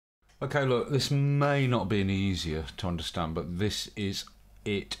Okay, look, this may not be any easier to understand, but this is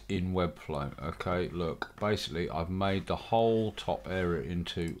it in Webflow. Okay, look, basically I've made the whole top area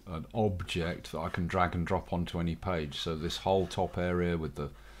into an object that I can drag and drop onto any page. So this whole top area with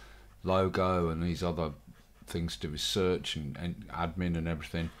the logo and these other things to do with search and admin and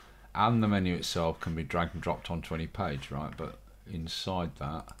everything, and the menu itself can be dragged and dropped onto any page, right? But inside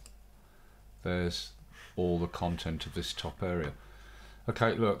that, there's all the content of this top area.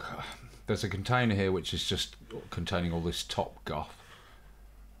 Okay, look, there's a container here which is just containing all this top guff,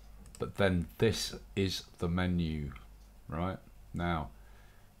 but then this is the menu, right? Now,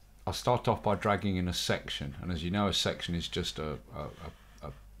 I'll start off by dragging in a section, and as you know, a section is just a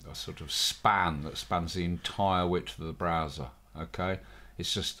sort of span that spans the entire width of the browser, okay?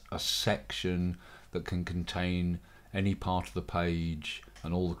 It's just a section that can contain any part of the page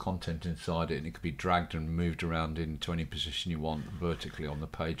and all the content inside it, and it could be dragged and moved around into any position you want vertically on the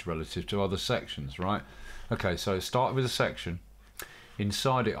page relative to other sections, right? Okay, so start with a section.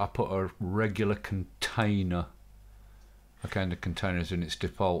 Inside it I put a regular container, okay, and the container is in its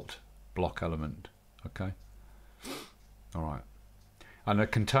default block element, okay? Alright, and a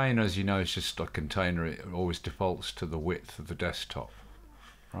container, as you know, is just a container. It always defaults to the width of the desktop,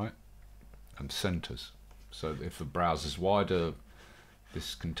 right, and centers. So if the browser's wider,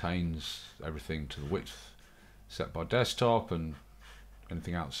 this contains everything to the width set by desktop, and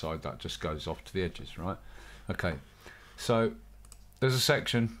anything outside that just goes off to the edges, right? Okay, so there's a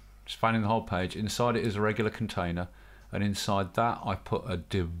section spanning the whole page. Inside it is a regular container, and inside that I put a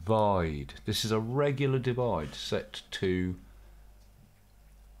divide. This is a regular divide set to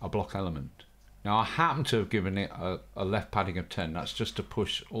a block element. Now I happen to have given it a left padding of 10. That's just to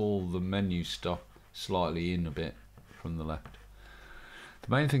push all the menu stuff slightly in a bit from the left.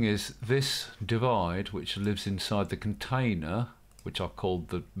 The main thing is this divide, which lives inside the container, which I've called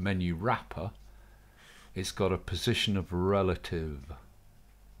the menu wrapper, it's got a position of relative,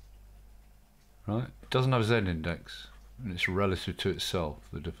 right? It doesn't have a Z index, and it's relative to itself,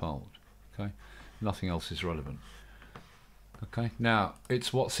 the default, okay? Nothing else is relevant. Okay, now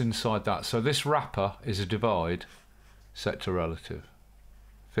it's what's inside that. So this wrapper is a divide set to relative,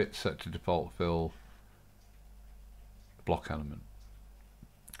 fit set to default fill, block element.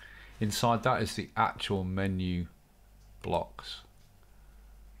 Inside that is the actual menu blocks.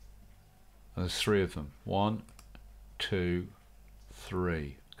 And there's 3 of them. 1, 2,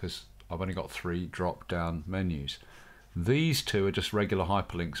 3, because I've only got 3 drop down menus. These 2 are just regular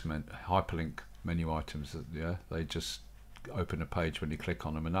hyperlink menu items. Yeah, they just open a page when you click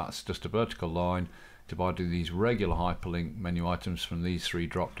on them, and that's just a vertical line dividing these regular hyperlink menu items from these 3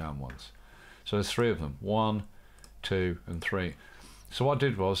 drop down ones. So there's 3 of them, 1, 2 and 3. So what I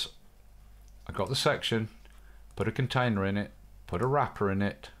did was I got the section, put a container in it, put a wrapper in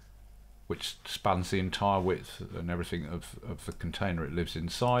it which spans the entire width and everything of the container it lives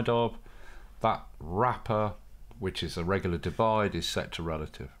inside of. That wrapper, which is a regular divide, is set to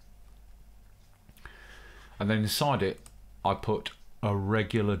relative. And then inside it I put a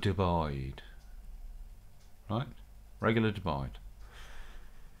regular divide, right? Regular divide.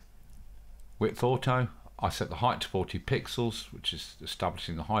 Width auto, I set the height to 40 pixels, which is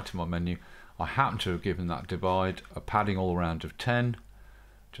establishing the height of my menu. I happen to have given that divide a padding all around of 10,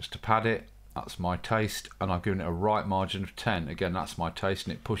 just to pad it. That's my taste, and I've given it a right margin of 10. Again, that's my taste,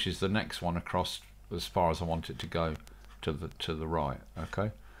 and it pushes the next one across as far as I want it to go to the right.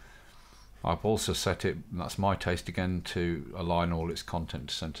 Okay. I've also set it, and that's my taste again, to align all its content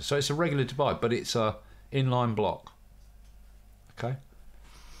to center. So it's a regular divide, but it's a inline block. Okay.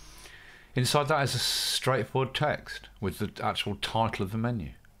 Inside that is a straightforward text with the actual title of the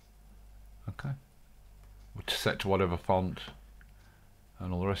menu. Okay. Set to whatever font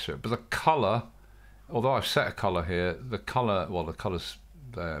and all the rest of it. But the colour, although I've set a colour here, the colour, well, the colour's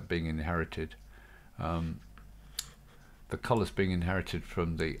there being inherited. The colour's being inherited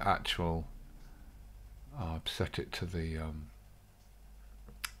from the actual, I've set it to the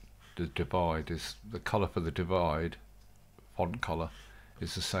divide, is the colour for the divide, font colour,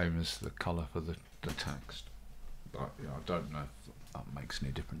 is the same as the colour for the text. But, yeah, I don't know if that makes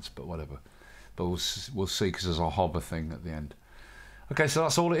any difference, but whatever. But we'll see, because there's a hover thing at the end. Okay, so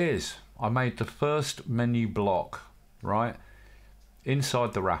that's all it is. I made the first menu block, right,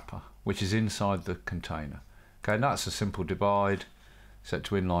 inside the wrapper, which is inside the container. Okay, and that's a simple divide set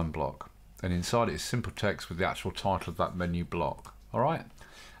to inline block. And inside it is simple text with the actual title of that menu block. All right,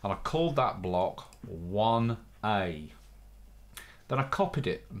 and I called that block 1A. Then I copied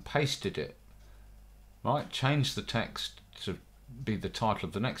it and pasted it, right? Changed the text to be the title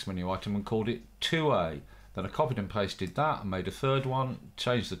of the next menu item and called it 2A. Then I copied and pasted that and made a third one,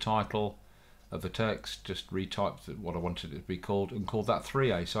 changed the title of the text, just retyped what I wanted it to be called and called that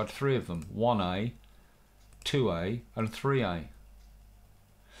 3A. So I had 3 of them, 1A, 2A and 3A.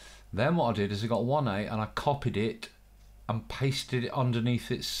 Then what I did is I got 1A and I copied it and pasted it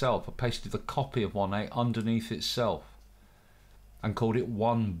underneath itself. I pasted the copy of 1A underneath itself and called it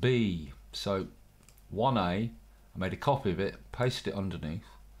 1B. So 1A, I made a copy of it, pasted it underneath.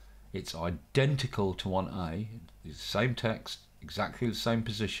 It's identical to 1A, it's the same text, exactly the same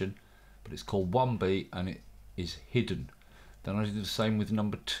position, but it's called 1B and it is hidden. Then I did the same with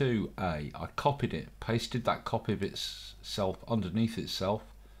number 2A. I copied it, pasted that copy of itself underneath itself.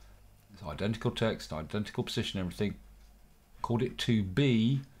 It's identical text, identical position, everything. Called it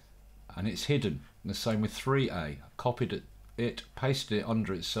 2B and it's hidden. And the same with 3A. I copied it, pasted it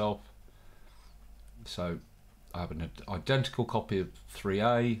under itself. So I have an identical copy of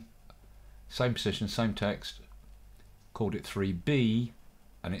 3A, same position, same text, called it 3B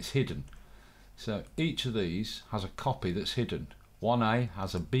and it's hidden. So each of these has a copy that's hidden. 1A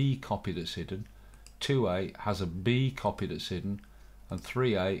has a B copy that's hidden, 2A has a B copy that's hidden, and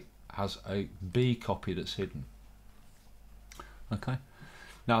 3A has a B copy that's hidden. Okay,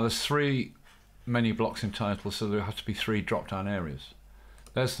 now there's 3 menu blocks in total, so there have to be 3 drop down areas.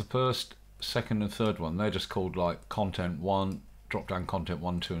 There's the first, second and third one. They're just called like content 1, drop down content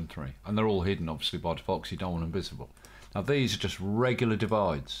 1, 2 and 3, and they're all hidden obviously by default because you don't want them visible. Now these are just regular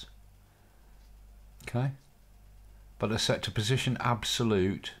divides, okay, but they're set to position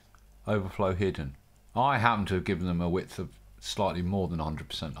absolute, overflow hidden. I happen to have given them a width of slightly more than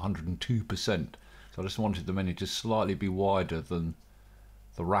 100%, 102%, so I just wanted the menu to slightly be wider than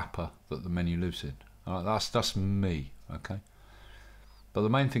the wrapper that the menu lives in. That's me, okay. But the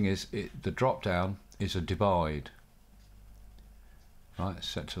main thing is the drop down is a divide. Right, it's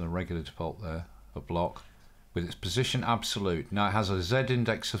set to the regular default there, a block, with its position absolute. Now it has a Z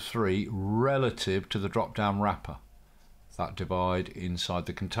index of 3 relative to the drop down wrapper, that divide inside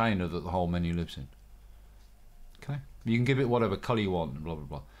the container that the whole menu lives in. Okay, you can give it whatever colour you want and blah blah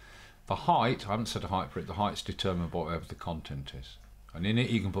blah. The height, I haven't set a height for it, the height's determined by whatever the content is. And in it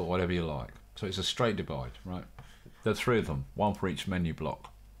you can put whatever you like. So it's a straight divide, right? There are 3 of them, 1 for each menu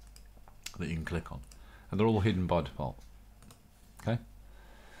block that you can click on. And they're all hidden by default. Okay?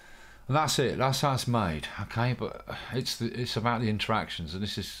 And that's it, that's how it's made, okay? But it's about the interactions, and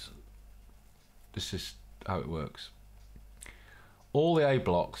this is how it works. All the A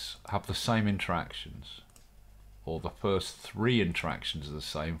blocks have the same interactions, or the first 3 interactions are the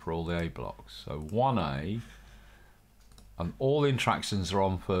same for all the A blocks. So 1A, and all the interactions are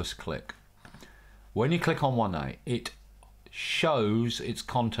on first click. When you click on 1A, it shows its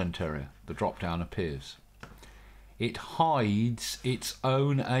content area, the drop down appears. It hides its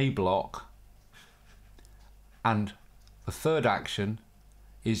own A block, and the third action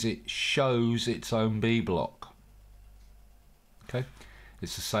is it shows its own B block. Okay,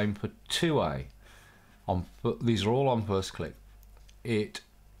 it's the same for 2A. These are all on first click. It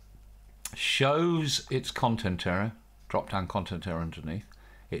shows its content area, drop down content area underneath.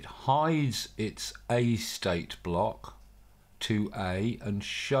 It hides its A state block, 2A, and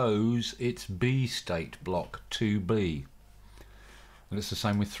shows its B state block, 2B. And it's the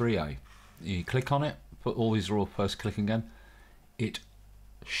same with 3A. You click on it, put all these are all first click again. It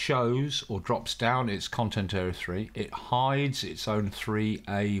shows or drops down its content area 3. It hides its own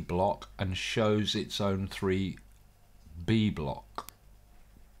 3A block and shows its own 3B block.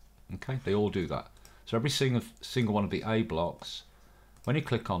 Okay, they all do that. So every single one of the A blocks, when you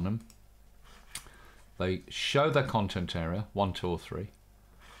click on them, they show their content area, 1, 2 or 3,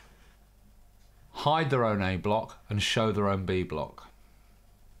 hide their own A block and show their own B block.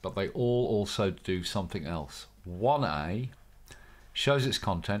 But they all also do something else. 1A shows its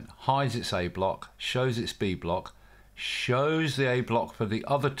content, hides its A block, shows its B block, shows the A block for the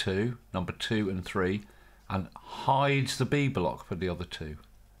other 2, number 2 and 3, and hides the B block for the other 2,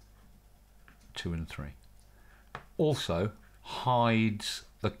 2 and 3. Also hides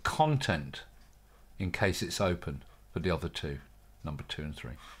the content in case it's open for the other 2, number 2 and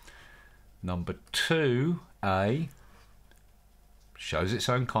 3. Number 2A shows its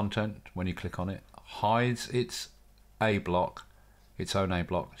own content when you click on it, hides its A block, its own A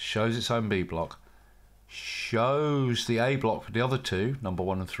block, shows its own B block, shows the A block for the other 2, number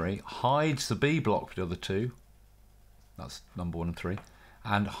 1 and 3, hides the B block for the other 2, that's number 1 and 3,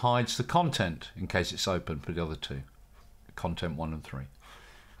 and hides the content in case it's open for the other 2, content 1 and 3.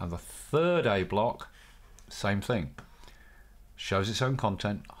 And the third A block, same thing, shows its own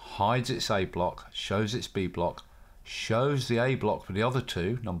content, hides its A block, shows its B block, shows the A block for the other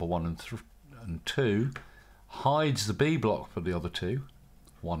 2, number 1 and 2, hides the B block for the other two,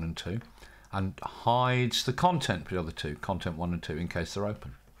 1 and 2, and hides the content for the other two, content 1 and 2, in case they're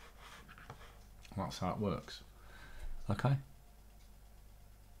open. That's how it works. Okay.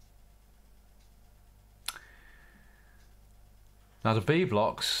 Now the B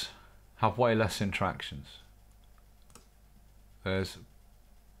blocks have way less interactions. There's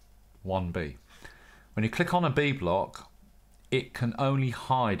 1B. When you click on a B block, it can only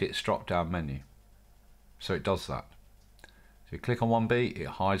hide its drop-down menu. So it does that. So you click on 1B, it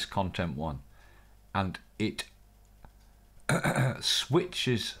hides content 1. And it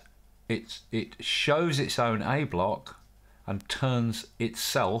switches, it shows its own A block and turns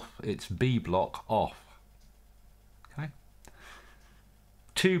itself, its B block, off. Okay.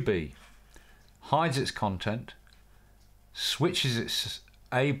 2B hides its content, switches its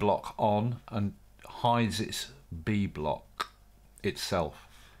A block on and hides its B block itself.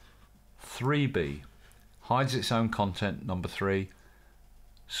 3B hides its own content, number 3,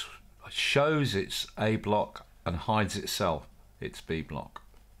 shows its A block and hides itself, its B block.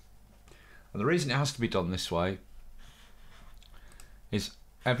 And the reason it has to be done this way is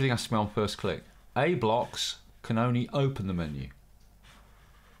everything has to be on first click. A blocks can only open the menu.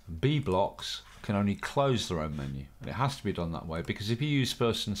 B blocks can only close their own menu. And it has to be done that way, because if you use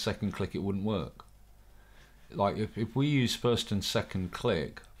first and second click, it wouldn't work. Like if we use first and second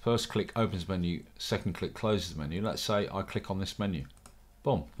click, first click opens the menu, second click closes the menu. Let's say I click on this menu.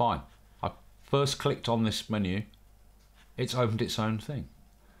 Boom, fine. I first clicked on this menu, it's opened its own thing.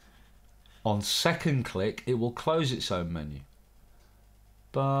 On second click, it will close its own menu.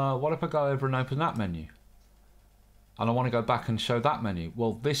 But what if I go over and open that menu? And I want to go back and show that menu.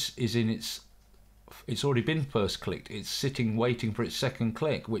 Well, this is in it's already been first clicked. It's sitting waiting for its second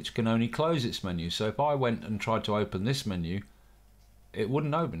click, which can only close its menu. So if I went and tried to open this menu, it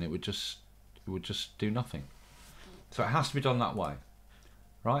wouldn't open. It would just do nothing. So it has to be done that way,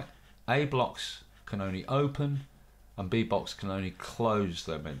 right? A blocks can only open and B blocks can only close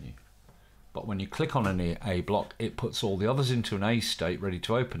their menu. But when you click on an A block, it puts all the others into an A state ready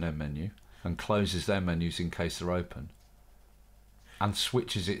to open their menu and closes their menus in case they're open, and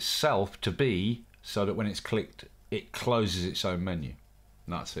switches itself to B so that when it's clicked, it closes its own menu.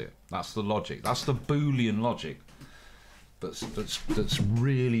 And that's it. That's the logic. That's the Boolean logic. That's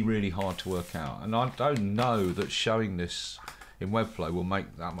really, really hard to work out. And I don't know that showing this in Webflow will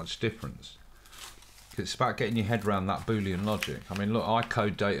make that much difference. It's about getting your head around that Boolean logic. I mean, look, I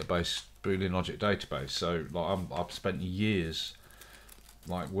code database, Boolean logic database, so like I've spent years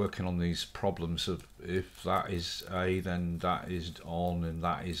like working on these problems of if that is A, then that is on, and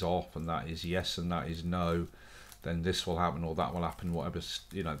that is off, and that is yes, and that is no, then this will happen or that will happen, whatever,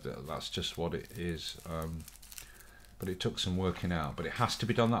 you know, that's just what it is. But it took some working out, but it has to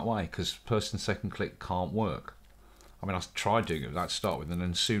be done that way because first and second click can't work. I mean, I tried doing it that start with and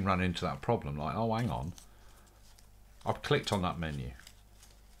then soon ran into that problem, like, oh, hang on, I've clicked on that menu,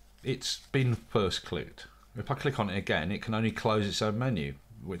 it's been first clicked. If I click on it again, it can only close its own menu,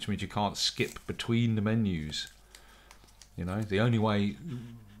 which means you can't skip between the menus. You know, the only way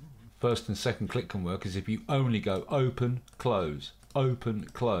first and second click can work is if you only go open, close, open,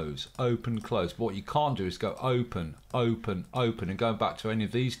 close, open, close. But what you can't do is go open, open, open, and go back to any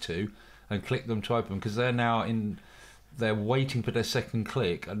of these two and click them to open, because they're now in, they're waiting for their second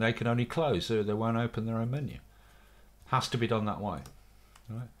click and they can only close, so they won't open their own menu. Has to be done that way.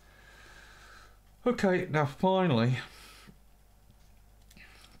 Right. Okay, now finally,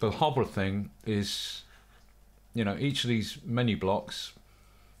 the hover thing is, you know, each of these menu blocks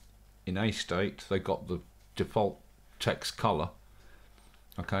in A state, they got the default text color,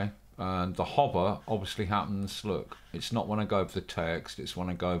 okay, and the hover obviously happens, look, it's not when I go over the text, it's when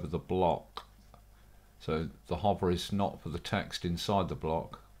I go over the block. So the hover is not for the text inside the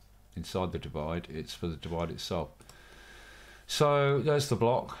block, inside the divide, it's for the divide itself. So there's the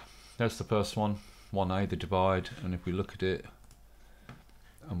block, there's the first one, 1A, the divide, and if we look at it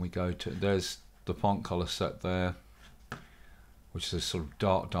and we go to, there's the font color set there, which is sort of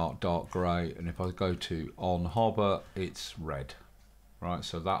dark grey, and if I go to on hover, it's red, right?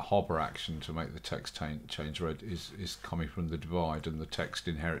 So that hover action to make the text change red is coming from the divide, and the text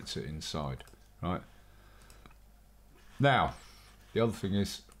inherits it inside, right? Now, the other thing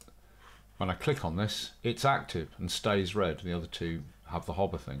is, when I click on this, it's active and stays red. The other two have the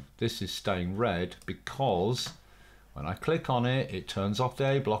hover thing. This is staying red because when I click on it, it turns off the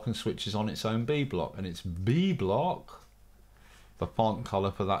A block and switches on its own B block. And its B block, the font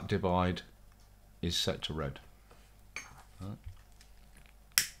color for that divide is set to red. Right.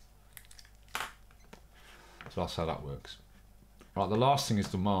 So that's how that works. Right, the last thing is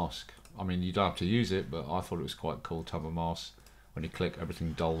the mask. I mean, you don't have to use it, but I thought it was quite cool to have a mask. When you click,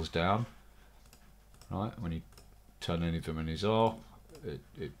 everything dulls down. Right, when you turn any of them in his off,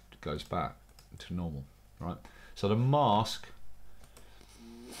 it goes back to normal. Right, so the mask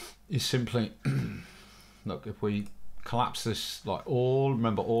is simply look, if we collapse this, like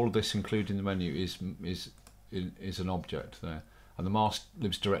remember all of this including the menu is an object there, and the mask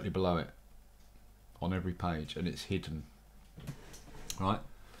lives directly below it on every page, and it's hidden. Right,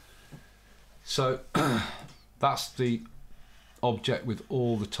 so that's the object with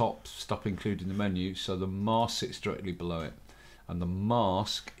all the top stuff including the menu. So the mask sits directly below it, and the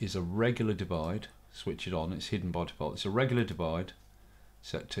mask is a regular divide. Switch it on, it's hidden by default. It's a regular divide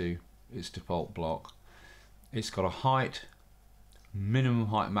set to its default block. It's got a height, minimum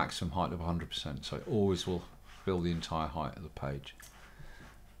height, maximum height of 100%, so it always will fill the entire height of the page.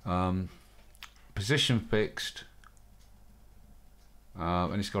 Position fixed,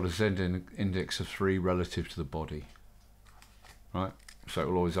 and it's got a Z index of 3 relative to the body. Right, so it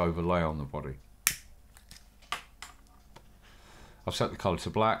will always overlay on the body. I've set the colour to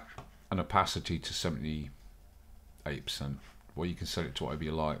black and opacity to 78%. Well, you can set it to whatever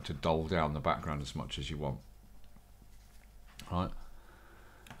you like to dull down the background as much as you want. Right.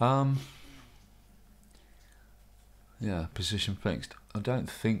 Yeah, position fixed. I don't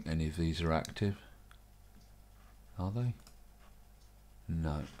think any of these are active. Are they?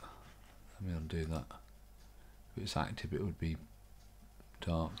 No. Let me undo that. If it's active, it would be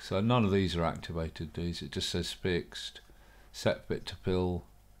dark. So none of these are activated. These, it just says fixed, set fit to fill,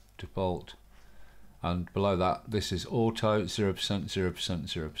 default, and below that this is auto 0%, 0%,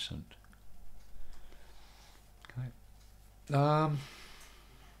 0%. Okay.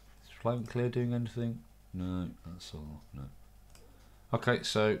 Is float and clear doing anything? No, that's all. No. Okay,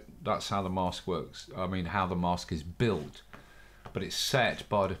 so that's how the mask works. I mean, how the mask is built, but it's set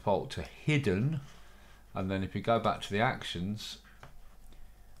by default to hidden. And then if you go back to the actions,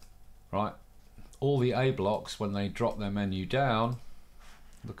 right, all the A blocks, when they drop their menu down,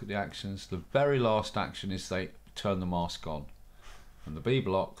 look at the actions, the very last action is they turn the mask on. And the B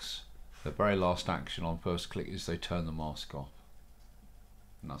blocks, the very last action on first click is they turn the mask off.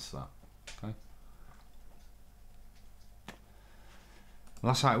 And that's that. Okay. And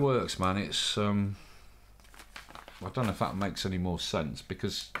that's how it works, man. It's I don't know if that makes any more sense,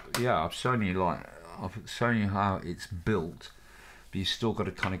 because yeah, I've shown you how it's built, but you still got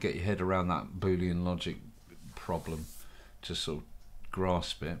to kind of get your head around that Boolean logic problem to sort of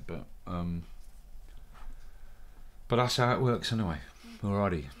grasp it. But that's how it works anyway.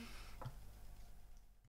 Alrighty.